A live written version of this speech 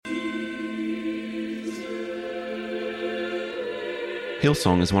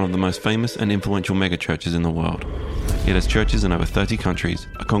Hillsong is one of the most famous and influential megachurches in the world. It has churches in over 30 countries,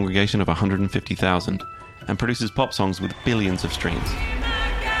 a congregation of 150,000, and produces pop songs with billions of streams.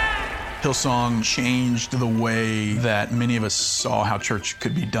 Hillsong changed the way that many of us saw how church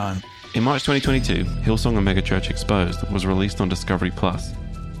could be done. In March 2022, Hillsong and Megachurch Exposed was released on Discovery Plus,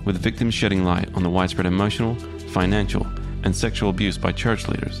 with victims shedding light on the widespread emotional, financial, and sexual abuse by church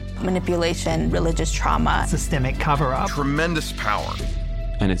leaders. Manipulation, religious trauma, systemic cover-up. Tremendous power.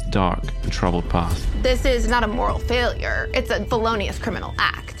 And its dark and troubled past. This is not a moral failure. It's a felonious criminal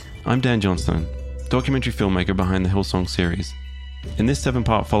act. I'm Dan Johnstone, documentary filmmaker behind the Hillsong series. In this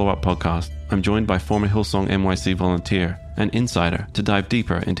 7-part follow-up podcast, I'm joined by former Hillsong NYC volunteer and insider to dive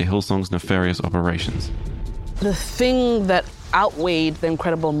deeper into Hillsong's nefarious operations. The thing that outweighed the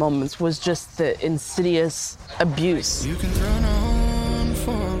incredible moments was just the insidious abuse. You can run on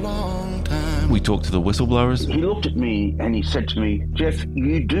for a long time. We talked to the whistleblowers. He looked at me and he said to me, "Jeff,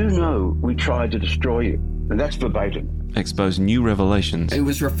 you do know we tried to destroy you." And that's verbatim. Exposed new revelations. It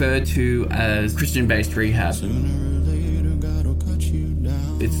was referred to as Christian-based rehab.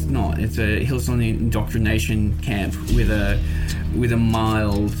 It's not. It's a Hillsong indoctrination camp with a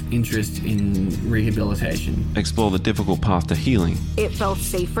mild interest in rehabilitation. Explore the difficult path to healing. It felt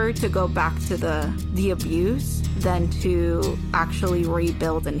safer to go back to the abuse than to actually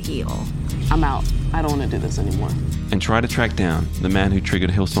rebuild and heal. I'm out. I don't want to do this anymore. And try to track down the man who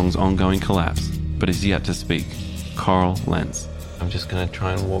triggered Hillsong's ongoing collapse, but is yet to speak, Carl Lentz. I'm just going to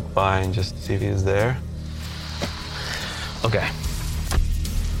try and walk by and just see if he's there. Okay.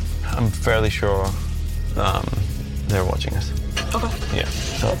 I'm fairly sure they're watching us. Okay. Yeah,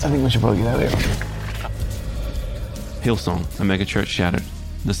 so I think we should probably get out of here. Hillsong, a megachurch shattered.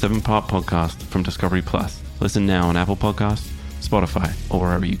 The 7-part podcast from Discovery Plus. Listen now on Apple Podcasts, Spotify, or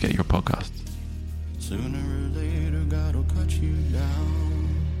wherever you get your podcasts. Sooner or later, God will cut you down.